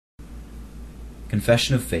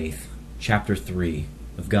Confession of Faith, Chapter 3,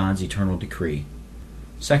 of God's Eternal Decree.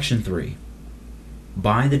 Section 3.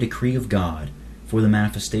 By the decree of God, for the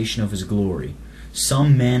manifestation of His glory,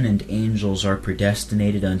 some men and angels are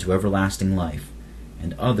predestinated unto everlasting life,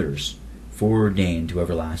 and others foreordained to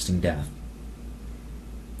everlasting death.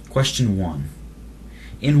 Question 1.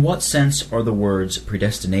 In what sense are the words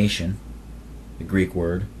predestination, the Greek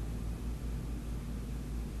word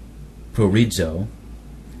prorizo,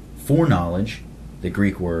 foreknowledge, the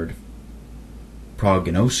Greek word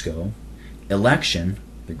prognosko, election,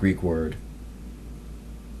 the Greek word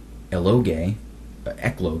ekloge,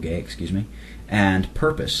 and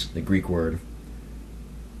purpose, the Greek word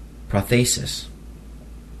prothesis,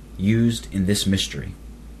 used in this mystery?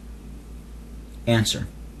 Answer.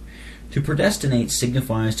 To predestinate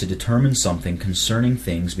signifies to determine something concerning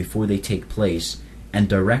things before they take place and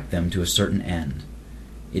direct them to a certain end.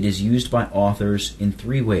 It is used by authors in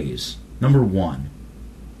three ways. Number 1,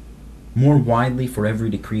 more widely for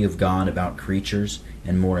every decree of God about creatures,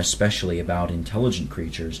 and more especially about intelligent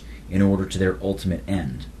creatures, in order to their ultimate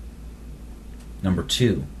end. Number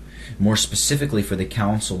 2, more specifically for the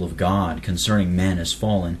counsel of God concerning men as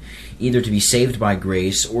fallen, either to be saved by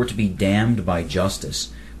grace or to be damned by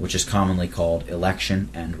justice, which is commonly called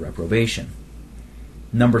election and reprobation.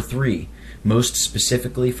 Number 3, most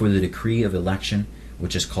specifically for the decree of election,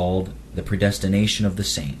 which is called the predestination of the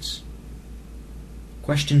saints.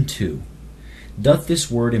 Question 2. Doth this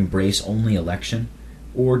word embrace only election,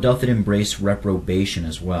 or doth it embrace reprobation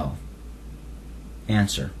as well?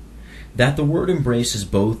 Answer. That the word embraces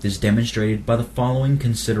both is demonstrated by the following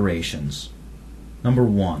considerations. Number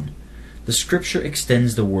 1. The Scripture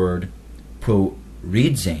extends the word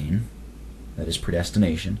proridzein, that is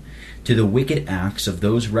predestination, to the wicked acts of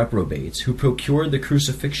those reprobates who procured the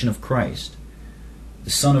crucifixion of Christ. The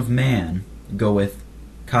Son of Man goeth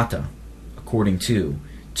kata, according to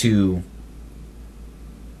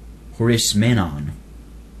horismenon,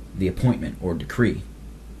 the appointment or decree.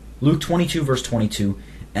 Luke 22 verse 22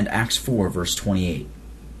 and Acts 4 verse 28.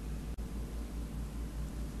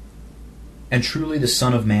 And truly the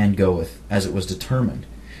Son of Man goeth, as it was determined,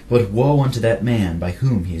 but woe unto that man by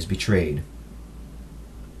whom he is betrayed.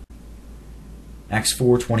 Acts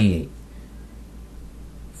 4:28.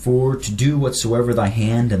 For to do whatsoever thy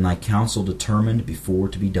hand and thy counsel determined before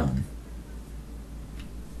to be done.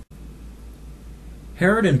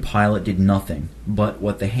 Herod and Pilate did nothing but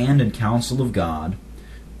what the hand and counsel of God,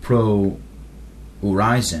 proorizen,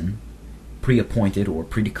 pre-appointed or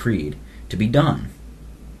pre-decreed, to be done.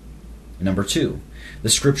 Number 2, the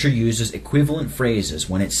Scripture uses equivalent phrases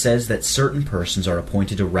when it says that certain persons are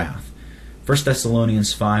appointed to wrath. 1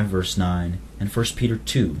 Thessalonians 5 verse 9 and 1 Peter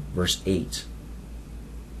 2 verse 8.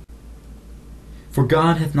 For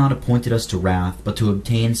God hath not appointed us to wrath, but to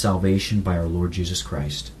obtain salvation by our Lord Jesus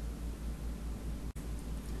Christ.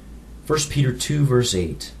 1 Peter 2 verse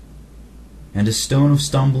 8. And a stone of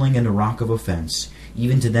stumbling and a rock of offense,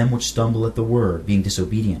 even to them which stumble at the word, being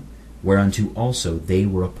disobedient, whereunto also they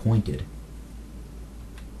were appointed.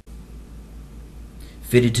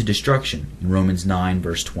 Fitted to destruction, in Romans 9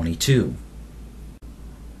 verse 22.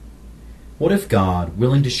 What if God,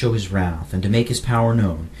 willing to show His wrath and to make His power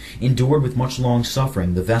known, endured with much long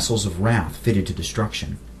suffering the vessels of wrath fitted to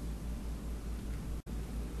destruction?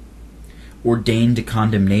 Ordained to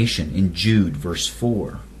condemnation in Jude verse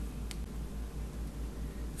 4.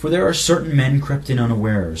 For there are certain men crept in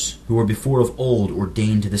unawares, who were before of old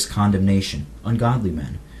ordained to this condemnation, ungodly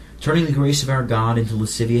men, turning the grace of our God into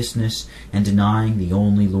lasciviousness, and denying the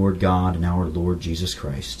only Lord God and our Lord Jesus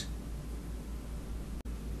Christ.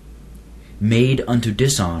 Made unto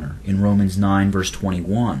dishonor in Romans 9 verse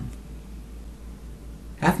 21.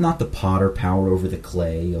 Hath not the potter power over the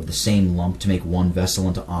clay of the same lump to make one vessel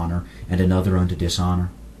unto honor and another unto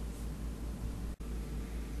dishonor?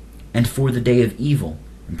 And for the day of evil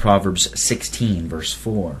in Proverbs 16 verse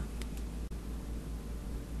 4.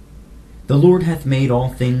 The Lord hath made all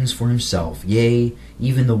things for Himself, yea,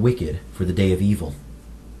 even the wicked for the day of evil.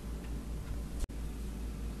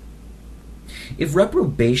 If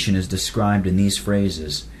reprobation is described in these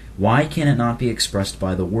phrases, why can it not be expressed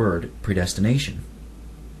by the word predestination?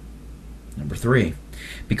 Number 3,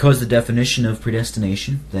 because the definition of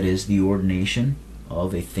predestination, that is, the ordination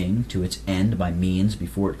of a thing to its end by means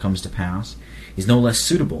before it comes to pass, is no less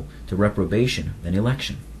suitable to reprobation than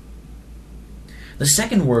election. The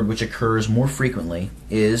second word which occurs more frequently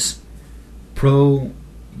is prognosko,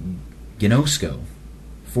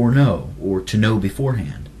 foreknow, or to know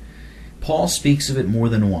beforehand. Paul speaks of it more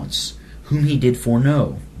than once, whom he did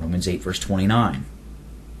foreknow, Romans 8 verse 29.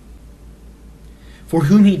 For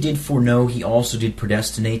whom he did foreknow, he also did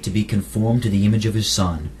predestinate to be conformed to the image of his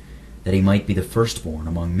Son, that he might be the firstborn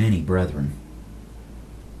among many brethren.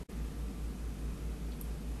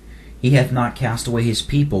 He hath not cast away his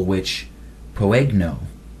people, which proegno,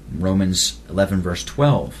 Romans 11 verse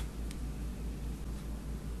 12.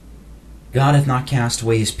 God hath not cast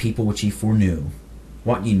away his people which he foreknew.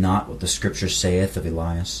 Wot ye not what the Scripture saith of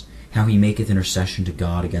Elias, how he maketh intercession to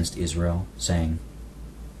God against Israel, saying,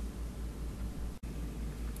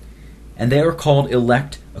 And they are called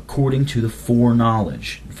elect according to the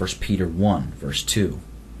foreknowledge, 1 Peter 1 verse 2.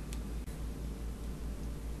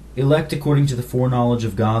 Elect according to the foreknowledge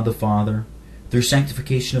of God the Father, through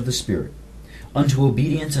sanctification of the Spirit, unto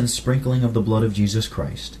obedience and sprinkling of the blood of Jesus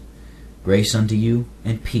Christ. Grace unto you,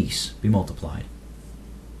 and peace be multiplied.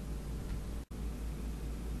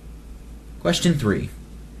 Question 3.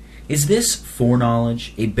 Is this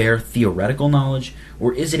foreknowledge a bare theoretical knowledge,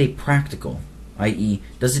 or is it a practical, i.e.,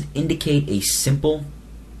 does it indicate a simple,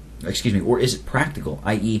 or is it practical,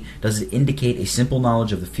 i.e., does it indicate a simple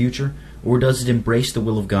knowledge of the future, or does it embrace the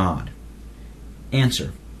will of God?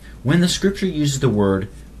 Answer. When the Scripture uses the word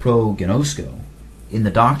prognosko in the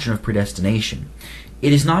doctrine of predestination,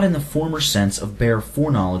 it is not in the former sense of bare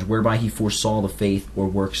foreknowledge whereby he foresaw the faith or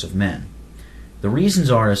works of men. The reasons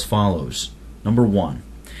are as follows. Number 1.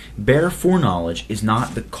 Bare foreknowledge is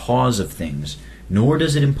not the cause of things, nor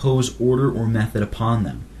does it impose order or method upon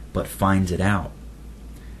them, but finds it out.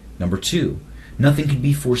 Number 2. Nothing could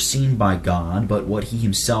be foreseen by God but what he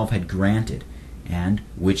himself had granted, and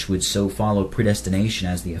which would so follow predestination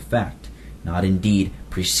as the effect, not indeed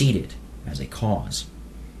precede it as a cause.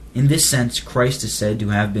 In this sense, Christ is said to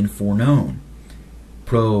have been foreknown,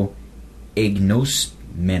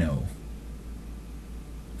 proegnosmeno,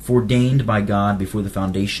 foreordained by God before the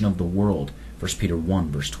foundation of the world, 1 Peter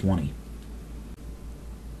 1 verse 20.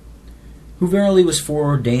 Who verily was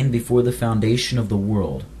foreordained before the foundation of the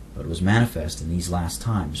world, but was manifest in these last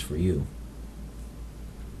times for you.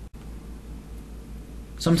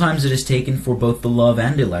 Sometimes it is taken for both the love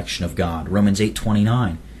and election of God, Romans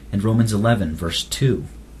 8:29 and Romans 11 verse 2.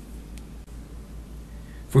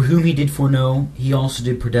 For whom he did foreknow, he also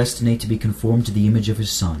did predestinate to be conformed to the image of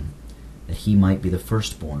his Son, that he might be the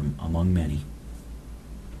firstborn among many.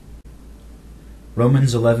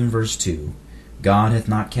 Romans 11 verse 2. God hath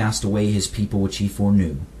not cast away his people which he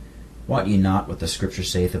foreknew. Wot ye not what the Scripture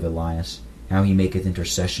saith of Elias, how he maketh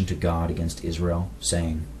intercession to God against Israel,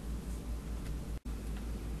 saying,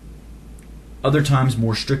 Other times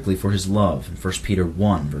more strictly for his love, in 1 Peter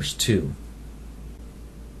 1 verse 2.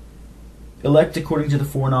 Elect according to the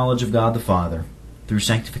foreknowledge of God the Father, through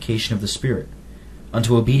sanctification of the Spirit,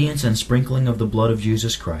 unto obedience and sprinkling of the blood of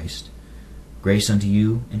Jesus Christ. Grace unto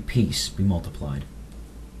you, and peace be multiplied.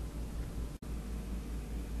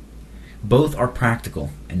 Both are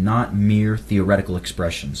practical and not mere theoretical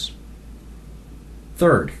expressions.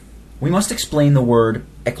 Third, we must explain the word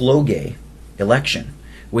ekloge, election,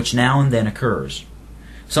 which now and then occurs.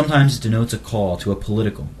 Sometimes it denotes a call to a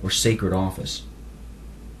political or sacred office.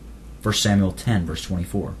 1 Samuel 10 verse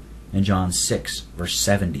 24 and John 6 verse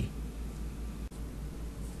 70.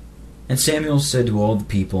 And Samuel said to all the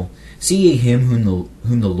people, See ye him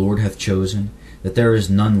whom the Lord hath chosen, that there is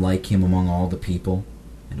none like him among all the people.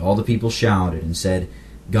 And all the people shouted and said,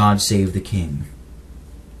 God save the King.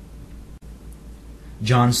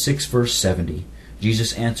 John 6 verse 70.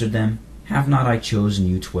 Jesus answered them, Have not I chosen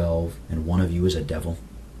you 12, and one of you is a devil?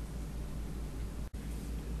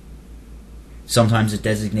 Sometimes it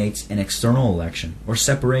designates an external election or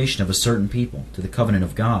separation of a certain people to the covenant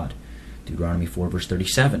of God. Deuteronomy 4 verse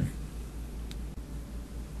 37.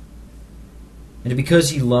 And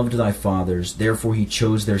because he loved thy fathers, therefore he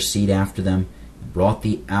chose their seed after them, and brought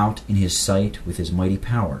thee out in his sight with his mighty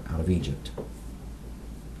power out of Egypt.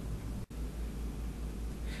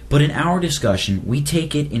 But in our discussion, we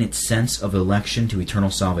take it in its sense of election to eternal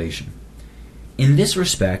salvation. In this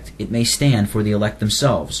respect, it may stand for the elect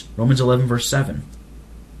themselves. Romans 11 verse 7.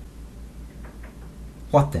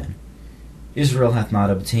 What then? Israel hath not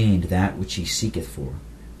obtained that which he seeketh for,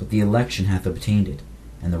 but the election hath obtained it,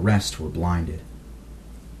 and the rest were blinded.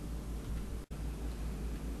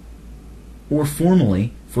 Or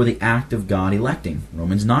formally, for the act of God electing.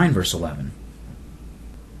 Romans 9 verse 11.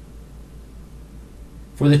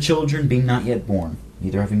 For the children being not yet born,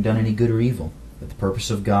 neither having done any good or evil, that the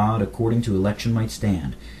purpose of God according to election might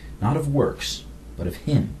stand, not of works, but of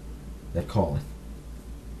him that calleth.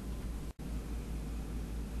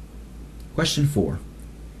 Question 4.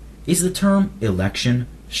 Is the term election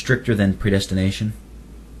stricter than predestination?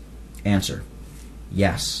 Answer.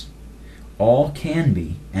 Yes. All can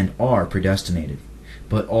be and are predestinated,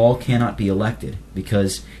 But all cannot be elected,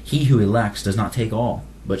 because he who elects does not take all,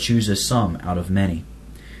 but chooses some out of many.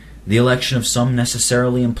 The election of some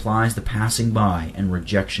necessarily implies the passing by and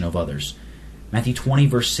rejection of others. Matthew 20,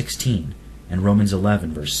 verse 16, and Romans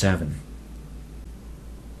 11, verse 7.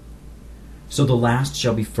 So the last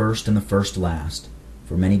shall be first, and the first last.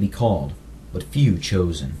 For many be called, but few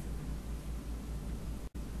chosen.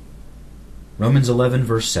 Romans 11,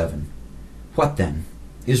 verse 7. What then?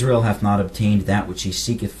 Israel hath not obtained that which he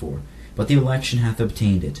seeketh for, but the election hath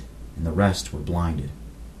obtained it, and the rest were blinded.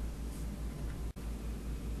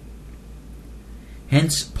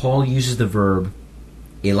 Hence, Paul uses the verb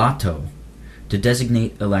elato to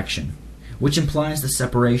designate election, which implies the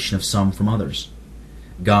separation of some from others.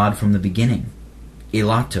 God from the beginning,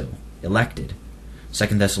 elato, elected. 2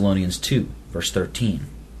 Thessalonians 2, verse 13.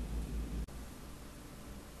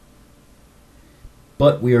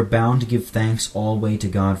 But we are bound to give thanks alway to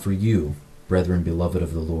God for you, brethren beloved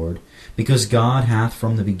of the Lord, because God hath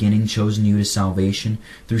from the beginning chosen you to salvation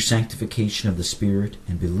through sanctification of the Spirit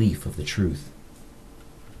and belief of the truth.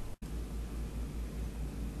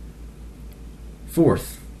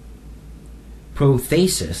 Fourth,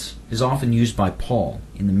 prothesis is often used by Paul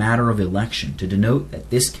in the matter of election to denote that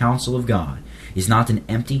this counsel of God is not an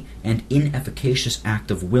empty and inefficacious act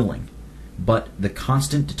of willing, but the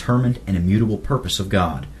constant, determined, and immutable purpose of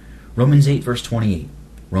God. Romans 8, verse 28,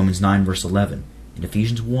 Romans 9, verse 11, and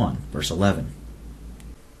Ephesians 1, verse 11.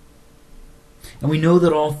 And we know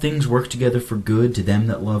that all things work together for good to them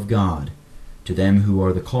that love God, to them who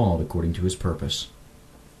are the called according to his purpose.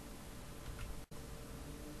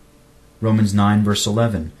 Romans 9, verse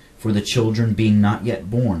 11, For the children being not yet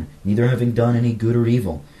born, neither having done any good or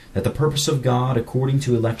evil, that the purpose of God according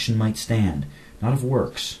to election might stand, not of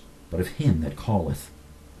works, but of him that calleth.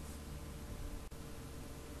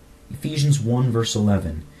 Ephesians 1, verse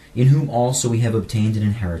 11, In whom also we have obtained an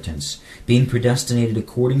inheritance, being predestinated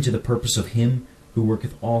according to the purpose of him who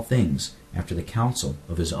worketh all things, after the counsel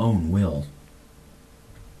of his own will.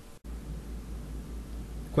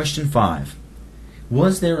 Question 5.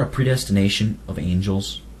 Was there a predestination of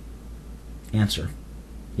angels? Answer: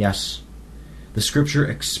 yes. The Scripture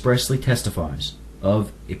expressly testifies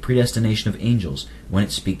of a predestination of angels when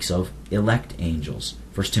it speaks of elect angels.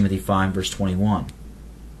 1 Timothy 5, verse 21.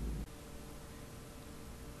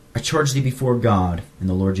 I charge thee before God and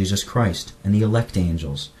the Lord Jesus Christ and the elect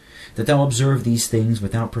angels, that thou observe these things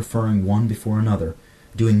without preferring one before another,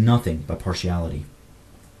 doing nothing by partiality.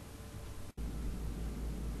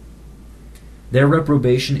 Their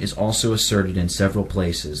reprobation is also asserted in several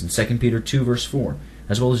places, in 2 Peter 2, verse 4,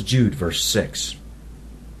 as well as Jude, verse 6.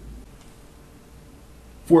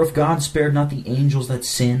 For if God spared not the angels that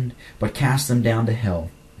sinned, but cast them down to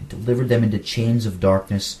hell, and delivered them into chains of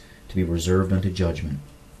darkness, to be reserved unto judgment.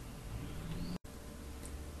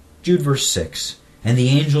 Jude, verse 6, And the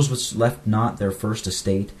angels which left not their first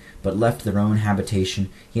estate, but left their own habitation,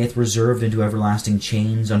 he hath reserved into everlasting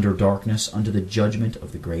chains under darkness, unto the judgment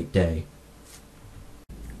of the great day.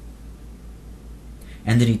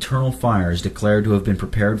 And an eternal fire is declared to have been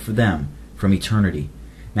prepared for them from eternity.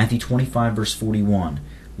 Matthew 25, verse 41,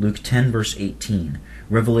 Luke 10, verse 18,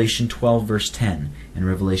 Revelation 12, verse 10, and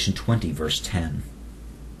Revelation 20, verse 10.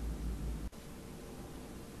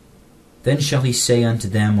 Then shall he say unto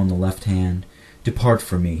them on the left hand, Depart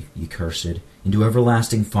from me, ye cursed, into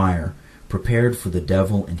everlasting fire, prepared for the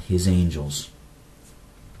devil and his angels.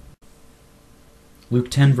 Luke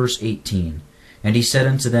 10, verse 18, And he said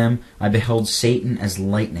unto them, I beheld Satan as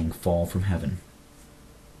lightning fall from heaven.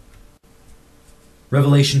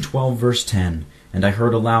 Revelation 12, verse 10, And I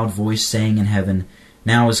heard a loud voice saying in heaven,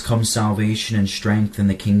 Now is come salvation and strength in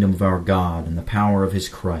the kingdom of our God, and the power of his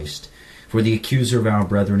Christ. For the accuser of our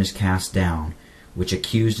brethren is cast down, which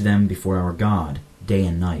accused them before our God day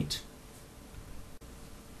and night.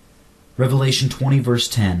 Revelation 20, verse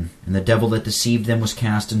 10, And the devil that deceived them was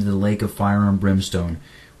cast into the lake of fire and brimstone,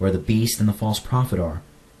 where the beast and the false prophet are,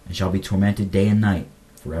 and shall be tormented day and night,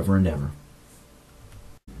 forever and ever.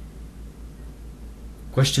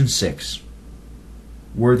 Question 6.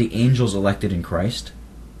 Were the angels elected in Christ?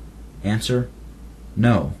 Answer: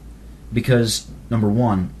 no, because, number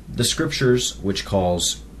 1, the Scriptures, which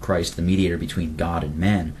calls Christ the mediator between God and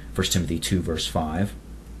men, 1 Timothy 2, verse 5,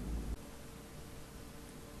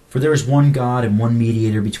 For there is one God and one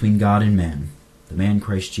mediator between God and men, the man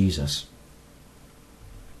Christ Jesus.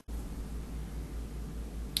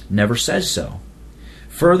 Never says so.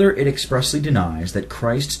 Further, it expressly denies that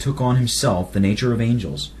Christ took on himself the nature of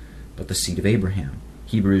angels, but the seed of Abraham.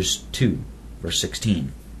 Hebrews 2, verse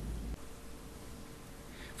 16.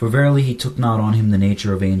 For verily he took not on him the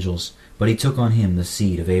nature of angels, but he took on him the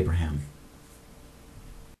seed of Abraham.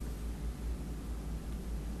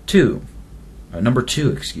 Number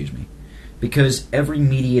two, because every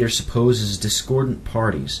mediator supposes discordant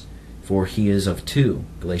parties, for he is of two.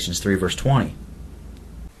 Galatians 3, verse 20.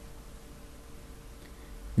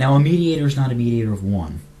 Now a mediator is not a mediator of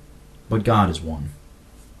one, but God is one.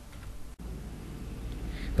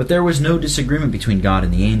 But there was no disagreement between God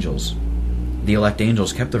and the angels. The elect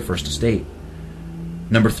angels kept their first estate.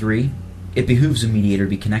 Number 3, it behooves a mediator to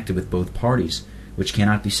be connected with both parties, which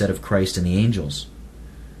cannot be said of Christ and the angels.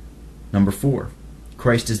 Number 4,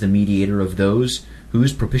 Christ is the mediator of those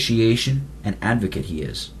whose propitiation and advocate he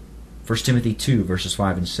is. 1 Timothy 2, verses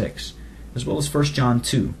 5 and 6, as well as 1 John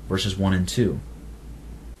 2, verses 1 and 2.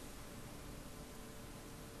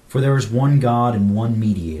 For there is one God and one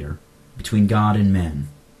mediator between God and men,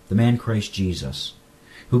 the man Christ Jesus,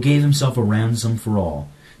 who gave himself a ransom for all,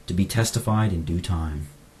 to be testified in due time.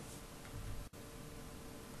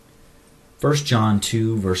 1 John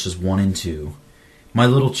 2, verses 1 and 2. My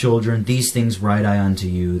little children, these things write I unto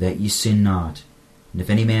you, that ye sin not. And if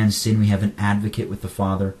any man sin, we have an advocate with the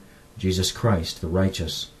Father, Jesus Christ, the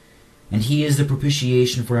righteous. And he is the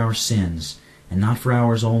propitiation for our sins, and not for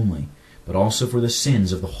ours only, but also for the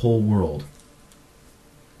sins of the whole world.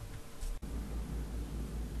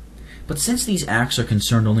 But since these acts are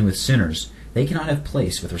concerned only with sinners, they cannot have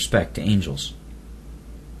place with respect to angels.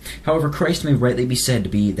 However, Christ may rightly be said to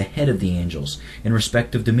be the head of the angels in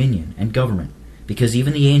respect of dominion and government, because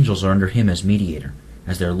even the angels are under him as mediator,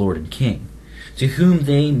 as their Lord and King, to whom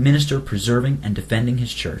they minister preserving and defending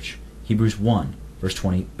his church. Hebrews 1, verse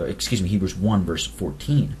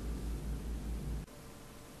 14.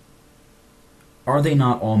 Are they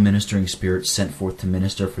not all ministering spirits sent forth to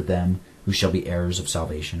minister for them who shall be heirs of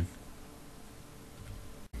salvation?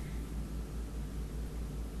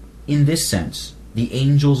 In this sense, the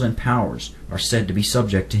angels and powers are said to be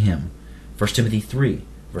subject to him. 1 Timothy 3,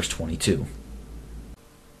 verse 22.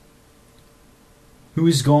 Who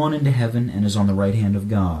is gone into heaven and is on the right hand of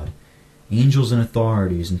God, angels and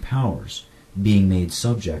authorities and powers being made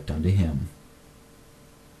subject unto him.